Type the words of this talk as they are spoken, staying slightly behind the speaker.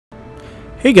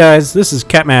Hey guys, this is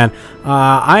Catman.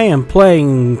 I am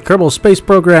playing Kerbal Space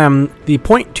Program, the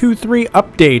 0.23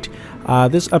 update.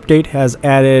 This update has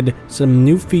added some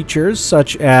new features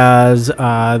such as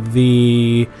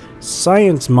the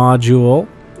science module,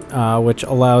 which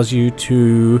allows you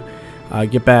to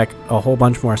get back a whole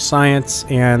bunch more science,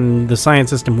 and the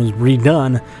science system was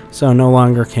redone, so no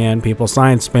longer can people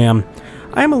science spam.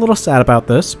 I am a little sad about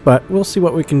this, but we'll see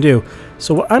what we can do.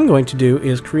 So what I'm going to do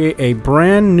is create a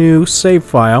brand new save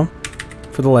file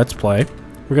for the Let's Play.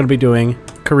 We're going to be doing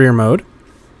career mode.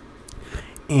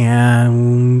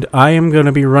 And I am going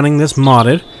to be running this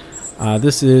modded.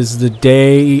 This is the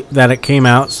day that it came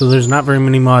out, so there's not very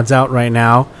many mods out right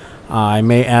now. I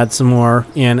may add some more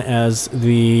in as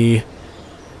the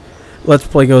Let's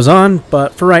Play goes on,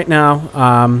 but for right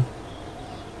now,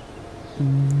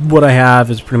 what I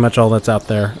have is pretty much all that's out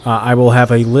there. I will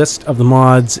have a list of the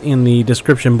mods in the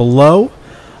description below.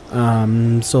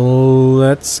 So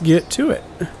let's get to it.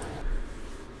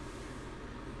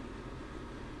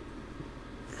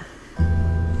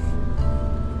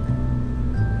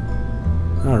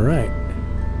 Alright.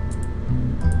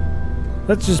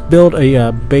 Let's just build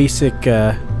a basic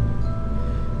rocket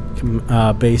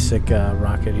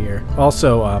here.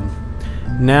 Also,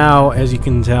 now, as you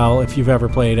can tell, if you've ever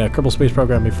played a Kerbal Space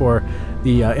Program before,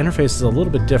 the interface is a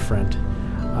little bit different.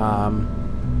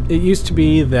 It used to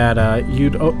be that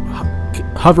you'd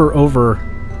hover over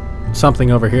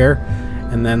something over here,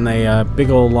 and then a big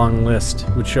old long list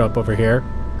would show up over here.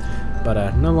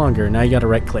 But no longer. Now you got to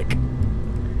right-click.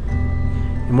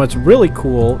 And what's really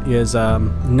cool is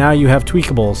now you have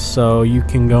tweakables, so you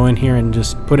can go in here and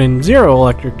just put in 0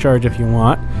 electric charge if you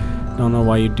want. Don't know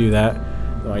why you'd do that,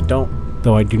 though I don't.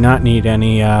 Though I do not need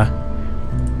any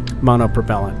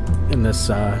monopropellant in this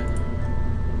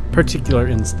particular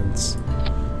instance.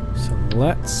 So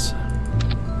let's...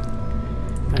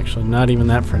 Actually, not even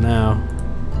that for now.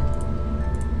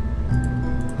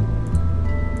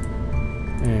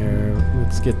 There,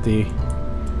 let's get the...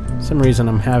 For some reason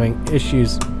I'm having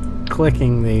issues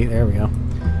clicking the... There we go.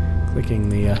 Clicking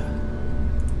the...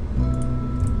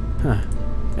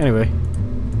 Anyway.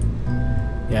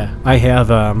 Yeah, I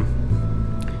have...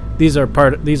 These are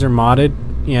modded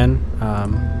in.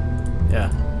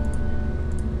 Yeah.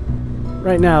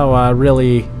 Right now,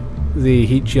 really, the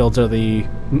heat shields are the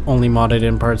only modded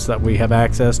in parts that we have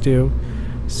access to.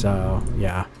 So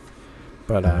yeah.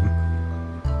 But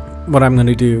what I'm going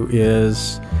to do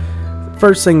is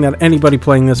first thing that anybody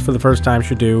playing this for the first time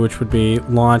should do, which would be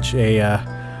launch a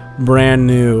brand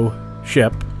new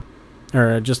ship,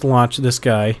 or just launch this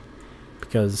guy.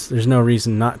 Because there's no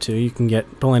reason not to. You can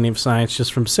get plenty of science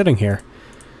just from sitting here.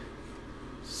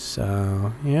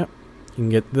 So, yep. You can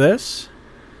get this.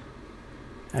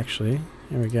 Actually,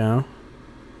 here we go.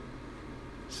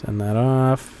 Send that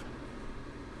off.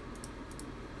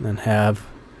 And then have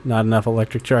not enough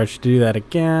electric charge to do that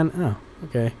again. Oh,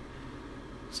 okay.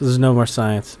 So there's no more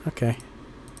science. Okay.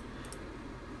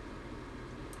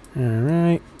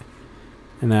 Alright.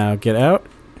 And now get out.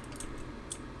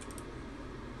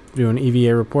 Do an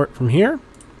EVA report from here.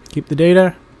 Keep the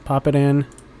data. Pop it in.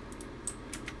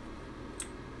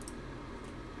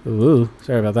 Ooh,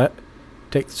 sorry about that.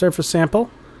 Take the surface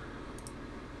sample.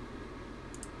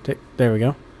 There we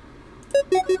go.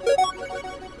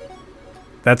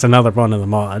 That's another one of the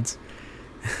mods.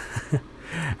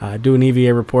 Do an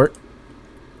EVA report.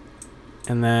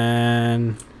 And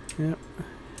then... Yep.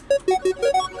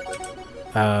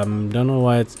 Don't know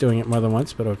why it's doing it more than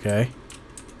once, but okay.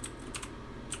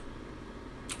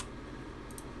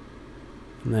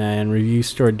 And then review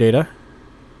stored data.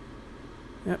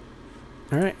 Yep.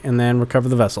 Alright, and then recover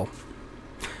the vessel.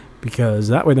 Because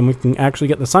that way then we can actually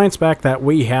get the science back that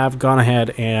we have gone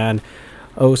ahead and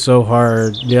oh so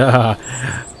hard, yeah,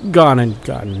 gone and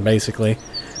gotten, basically.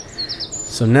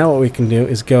 So now what we can do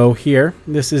is go here.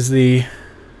 This is the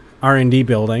R&D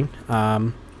building.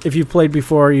 If you've played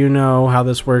before, you know how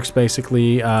this works,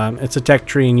 basically. It's a tech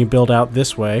tree and you build out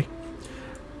this way.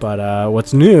 But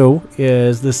what's new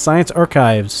is the Science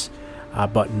Archives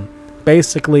button.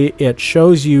 Basically, it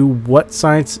shows you what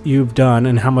science you've done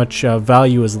and how much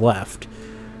value is left.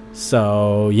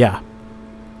 So, yeah.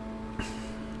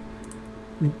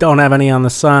 Don't have any on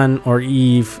the Sun or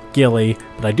Eve Gilly,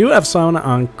 but I do have some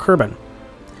on Kerbal,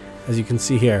 as you can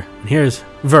see here. And here's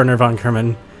Werner von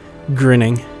Kerman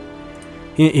grinning.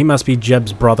 He must be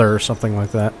Jeb's brother or something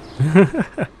like that.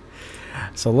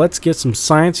 So let's get some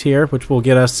science here, which will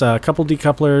get us a couple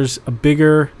decouplers, a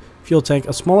bigger fuel tank,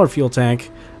 a smaller fuel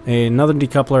tank, another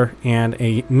decoupler, and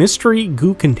a mystery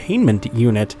goo containment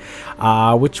unit,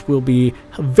 which will be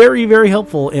very, very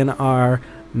helpful in our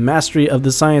mastery of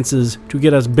the sciences to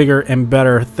get us bigger and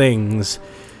better things.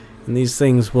 And these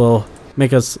things will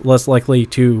make us less likely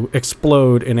to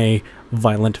explode in a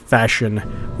violent fashion,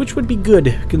 which would be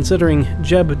good, considering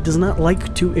Jeb does not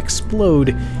like to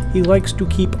explode. He likes to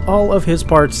keep all of his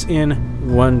parts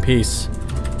in one piece.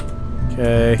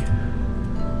 Okay.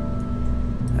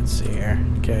 Let's see here.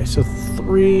 Okay, so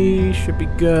 3 should be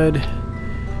good.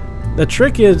 The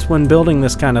trick is when building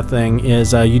this kind of thing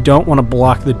is you don't want to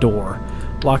block the door.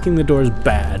 Blocking the door is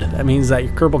bad. That means that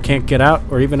your Kerbal can't get out,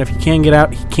 or even if he can get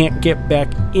out, he can't get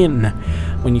back in.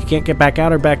 When you can't get back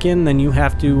out or back in, then you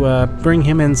have to bring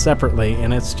him in separately,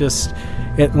 and it's just,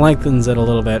 it lengthens it a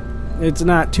little bit. It's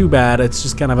not too bad, it's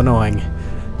just kind of annoying.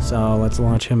 So let's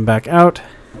launch him back out.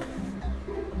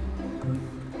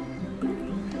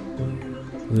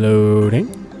 Loading.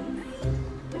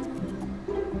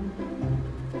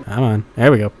 Come on,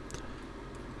 there we go.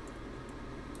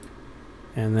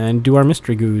 And then do our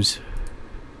mystery goos.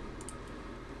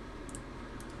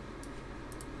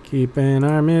 Keeping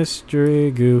our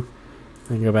mystery goo.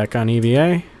 Then go back on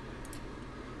EVA.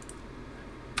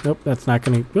 Nope, that's not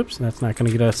gonna. Whoops, that's not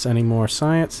gonna get us any more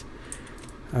science.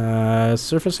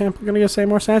 Surface sample gonna get us any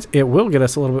more science? It will get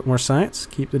us a little bit more science.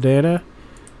 Keep the data.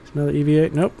 It's another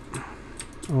EVA. Nope.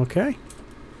 Okay.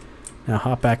 Now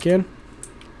hop back in.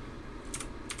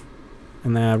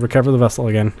 And then recover the vessel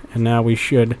again. And now we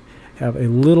should have a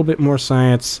little bit more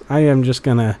science. I am just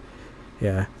gonna,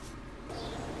 yeah.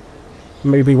 You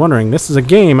may be wondering, this is a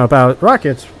game about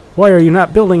rockets. Why are you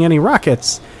not building any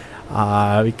rockets?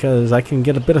 Because I can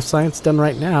get a bit of science done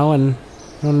right now and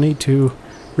I don't need to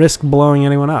risk blowing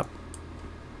anyone up.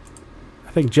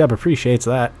 I think Jeb appreciates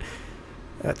that.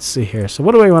 Let's see here. So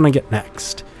what do I want to get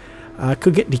next? I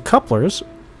could get decouplers,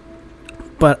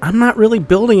 but I'm not really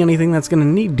building anything that's going to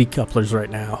need decouplers right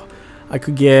now. I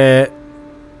could get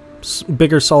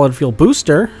bigger solid fuel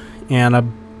booster and a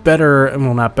better,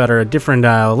 well not better, a different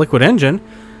liquid engine.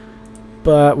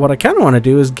 But what I kind of want to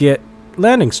do is get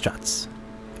landing struts,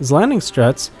 because landing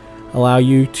struts allow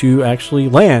you to actually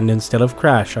land instead of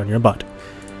crash on your butt,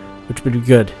 which would be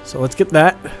good. So let's get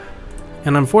that.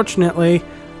 And unfortunately,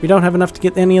 we don't have enough to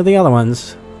get any of the other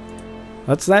ones.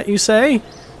 What's that you say?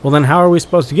 Well then how are we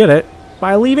supposed to get it?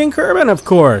 By leaving Kerbal, of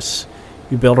course.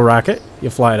 You build a rocket,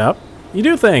 you fly it up, you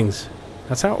do things.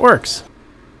 That's how it works.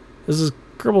 This is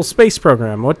Kerbal space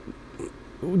program. What?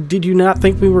 Did you not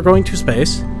think we were going to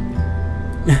space?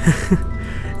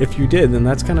 If you did, then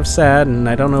that's kind of sad, and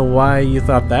I don't know why you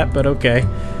thought that, but okay.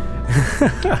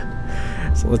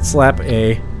 So let's slap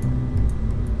a...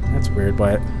 That's weird,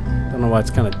 why I don't know why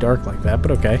it's kind of dark like that,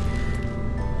 but okay.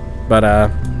 But,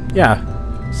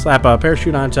 yeah. Slap a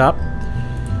parachute on top.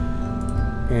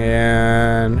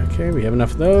 And, okay, we have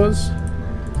enough of those.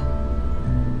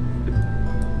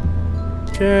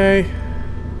 Okay.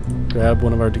 Grab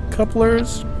one of our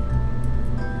decouplers.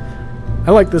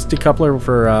 I like this decoupler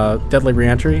for deadly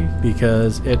reentry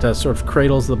because it sort of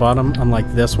cradles the bottom,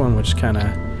 unlike this one, which kind of,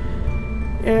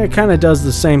 yeah, it kind of does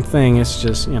the same thing. It's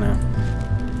just, you know,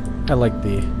 I like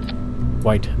the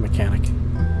white mechanic.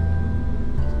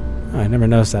 Oh, I never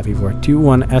noticed that before.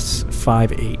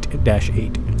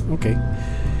 21S58-8. Okay.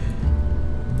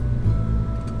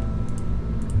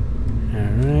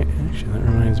 Alright, actually that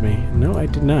reminds me. No, I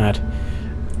did not.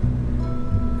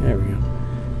 There we go.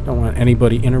 Don't want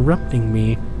anybody interrupting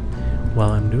me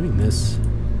while I'm doing this.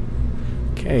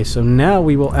 Okay, so now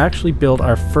we will actually build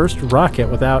our first rocket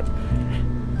without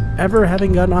ever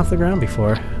having gotten off the ground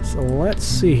before. So let's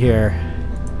see here.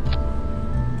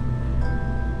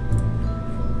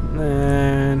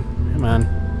 And come on.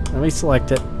 Let me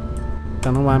select it.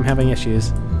 Don't know why I'm having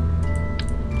issues.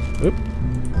 Oop.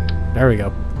 There we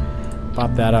go.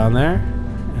 Pop that on there.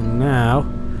 And now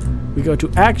we go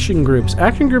to action groups.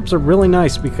 Action groups are really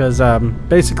nice because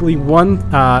basically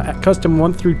custom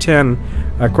 1 through 10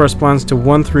 corresponds to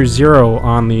 1 through 0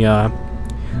 on the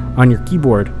on your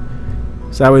keyboard.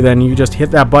 So that way then you just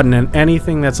hit that button and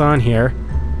anything that's on here,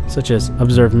 such as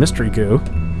observe mystery goo,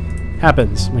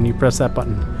 happens when you press that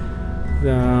button.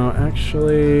 So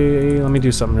actually, let me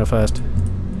do something real fast.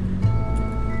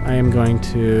 I am going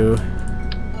to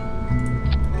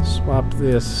swap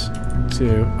this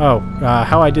to... Oh,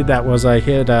 how I did that was I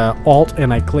hit Alt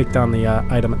and I clicked on the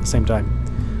item at the same time.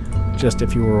 Just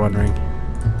if you were wondering.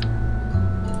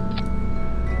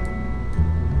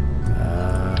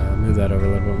 Move that over a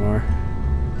little bit more.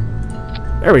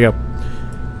 There we go.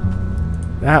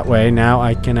 That way, now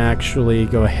I can actually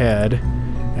go ahead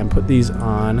and put these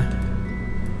on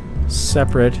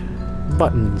separate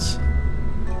buttons.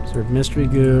 Observe mystery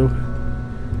goo,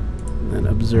 and then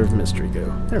observe mystery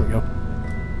goo. There we go.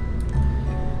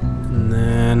 And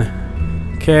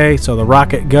then Okay, so the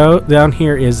rocket down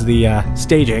here is the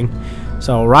staging.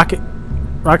 So rocket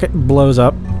blows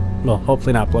up. Well,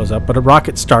 hopefully not blows up, but a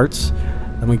rocket starts.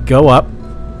 Then we go up.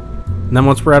 And then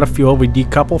once we're out of fuel, we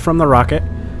decouple from the rocket,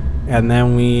 and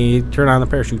then we turn on the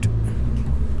parachute.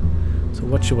 So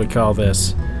what should we call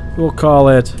this? We'll call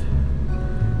it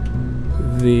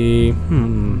the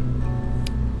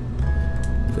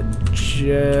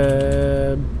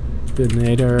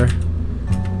Jebinator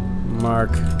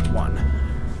Mark 1.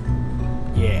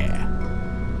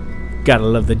 Yeah. Gotta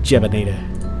love the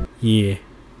Jebinator. Yeah.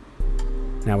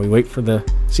 Now we wait for the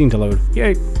scene to load.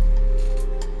 Yay.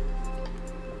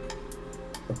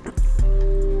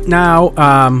 Now,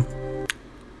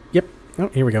 yep. Oh,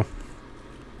 here we go.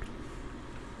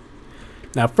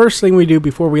 Now, first thing we do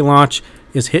before we launch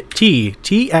is hit T.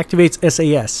 T activates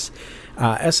SAS.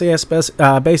 SAS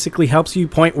basically helps you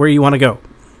point where you want to go,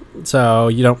 so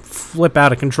you don't flip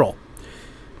out of control.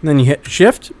 And then you hit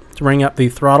Shift to bring up the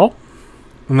throttle,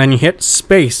 and then you hit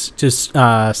space to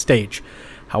stage.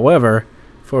 However,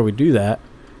 before we do that,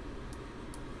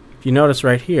 if you notice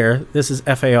right here, this is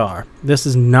FAR. This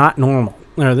is not normal.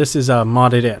 Or this is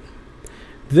modded in.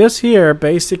 This here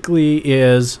basically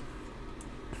is...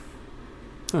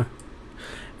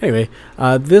 Anyway,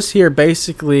 this here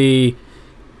basically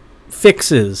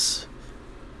fixes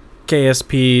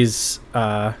KSP's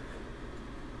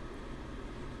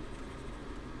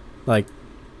like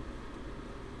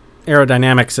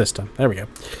aerodynamic system. There we go.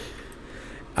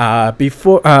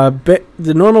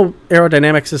 The normal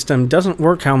aerodynamic system doesn't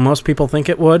work how most people think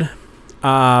it would.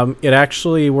 It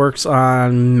actually works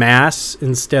on mass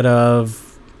instead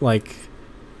of like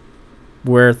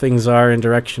where things are in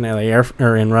direction of the air,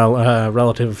 or in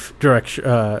relative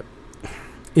direction,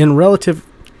 in relative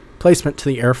placement to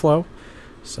the airflow.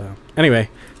 So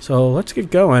anyway, so let's get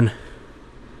going.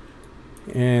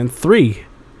 And 3,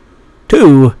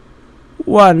 2,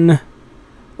 1,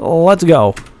 let's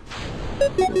go.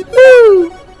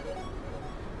 Woo!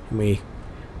 We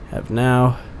have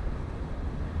now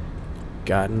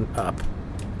gotten up.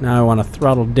 Now I want to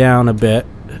throttle down a bit.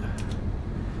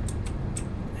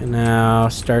 And now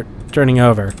start turning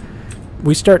over.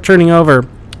 We start turning over.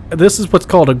 This is what's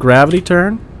called a gravity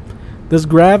turn. This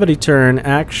gravity turn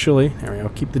actually, there we go,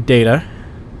 keep the data.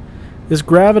 This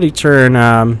gravity turn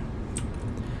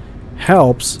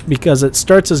helps because it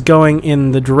starts as going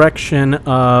in the direction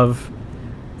of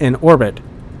an orbit.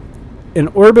 An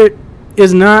orbit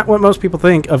is not what most people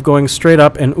think of, going straight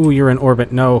up and ooh, you're in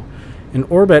orbit. No, an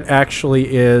orbit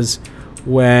actually is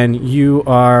when you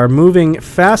are moving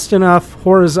fast enough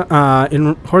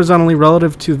horizontally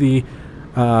relative to the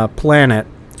planet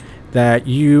that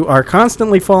you are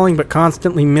constantly falling but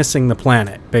constantly missing the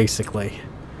planet, basically.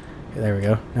 Okay, there we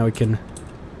go. Now we can...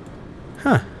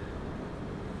 Huh.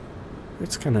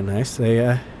 It's kind of nice.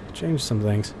 They changed some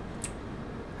things.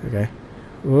 Okay.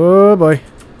 Oh, boy.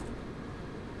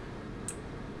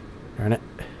 Darn it.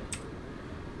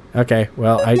 Okay,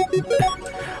 well,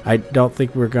 I don't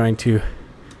think we're going to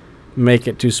make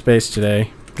it to space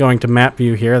today. Going to map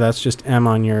view here, that's just M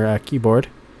on your keyboard.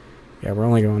 Yeah, we're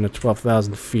only going to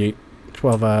 12,000 feet.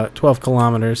 12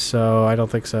 kilometers, so I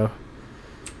don't think so.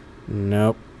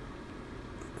 Nope.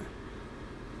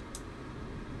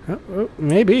 Oh,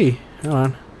 maybe. Hold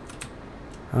on.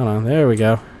 Hold on, there we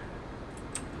go.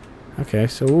 Okay,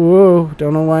 so, whoa,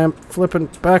 don't know why I'm flipping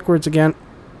backwards again.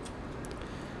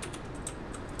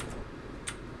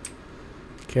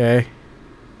 Okay.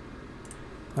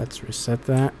 Let's reset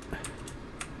that.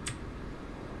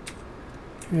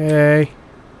 Okay.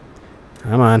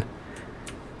 Come on.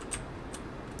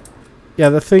 Yeah,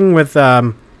 the thing with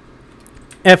FAR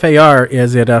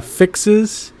is it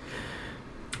fixes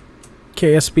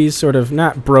KSP's sort of,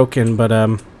 not broken,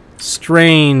 but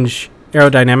strange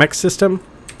aerodynamic system.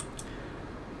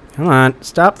 Come on,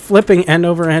 stop flipping end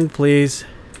over end, please.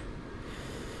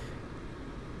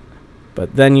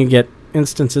 But then you get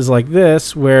instances like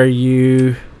this where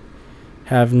you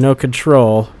have no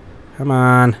control. Come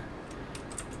on.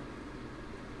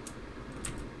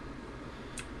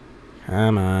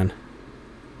 Come on.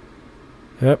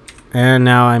 Yep. And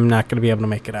now I'm not going to be able to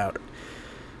make it out.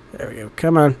 There we go.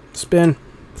 Come on. Spin.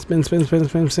 Spin, spin, spin,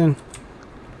 spin, spin.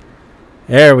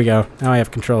 There we go. Now I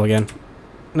have control again.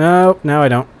 No, now I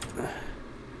don't.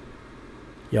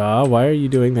 Yaw, why are you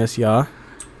doing this, yaw?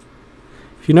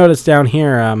 If you notice down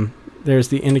here, there's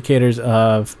the indicators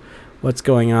of what's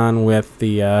going on with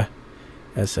the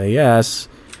SAS,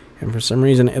 and for some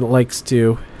reason it likes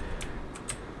to...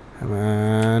 Come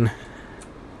on.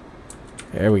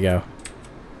 There we go.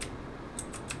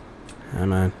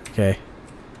 Come on. Okay.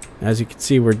 As you can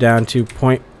see, we're down to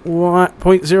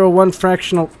 0.01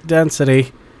 fractional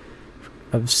density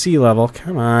of sea level.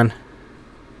 Come on.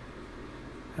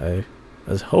 I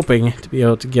was hoping to be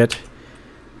able to get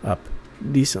up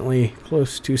decently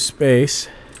close to space,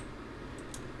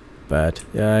 but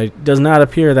it does not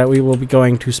appear that we will be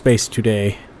going to space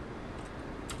today.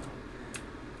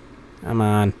 Come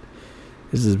on.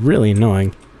 This is really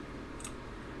annoying.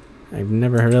 I've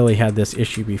never really had this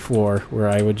issue before where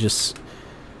I would just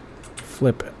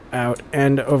flip out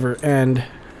end over end.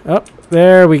 Oh,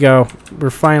 there we go. We're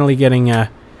finally getting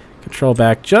control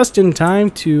back just in time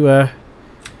to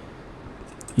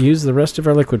use the rest of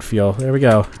our liquid fuel. There we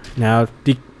go. Now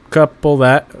decouple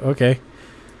that. Okay.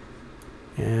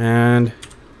 And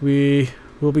we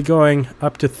will be going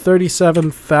up to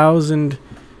 37,000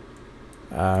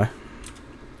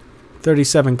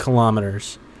 37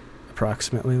 kilometers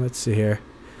approximately. Let's see here.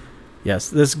 Yes,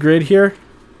 this grid here,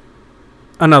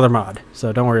 another mod,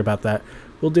 so don't worry about that.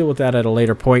 We'll deal with that at a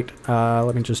later point.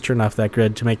 Let me just turn off that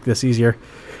grid to make this easier.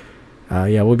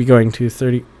 Yeah, we'll be going to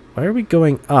 30. Why are we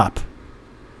going up?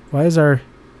 Why is our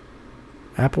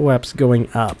apoaps going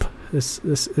up? This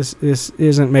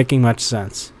isn't making much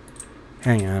sense.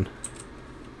 Hang on.